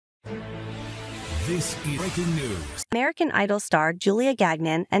This is breaking news. American Idol star Julia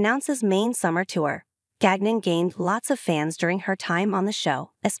Gagnon announces Maine summer tour. Gagnon gained lots of fans during her time on the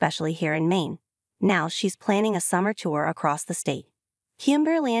show, especially here in Maine. Now she's planning a summer tour across the state.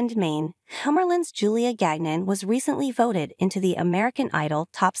 Humberland, Maine. Humberland's Julia Gagnon was recently voted into the American Idol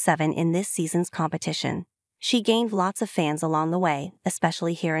Top 7 in this season's competition. She gained lots of fans along the way,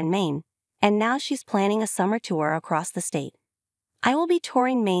 especially here in Maine. And now she's planning a summer tour across the state. "I will be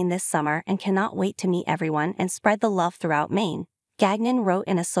touring Maine this summer and cannot wait to meet everyone and spread the love throughout Maine," Gagnon wrote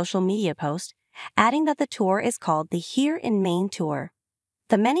in a social media post, adding that the tour is called the Here in Maine Tour.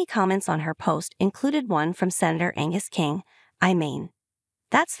 The many comments on her post included one from Senator Angus King, I-Maine.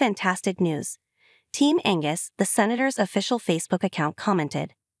 "That's fantastic news." Team Angus, the senator's official Facebook account,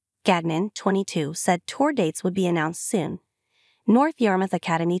 commented. Gagnon, 22, said tour dates would be announced soon. North Yarmouth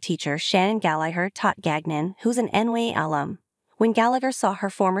Academy teacher Shannon Gallagher taught Gagnon, who's an NY alum. When Gallagher saw her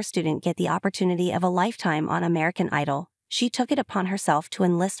former student get the opportunity of a lifetime on American Idol, she took it upon herself to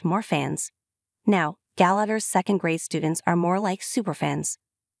enlist more fans. Now, Gallagher's second-grade students are more like superfans.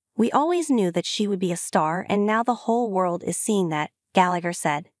 "We always knew that she would be a star, and now the whole world is seeing that," Gallagher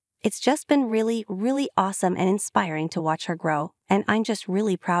said. "It's just been really, really awesome and inspiring to watch her grow, and I'm just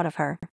really proud of her."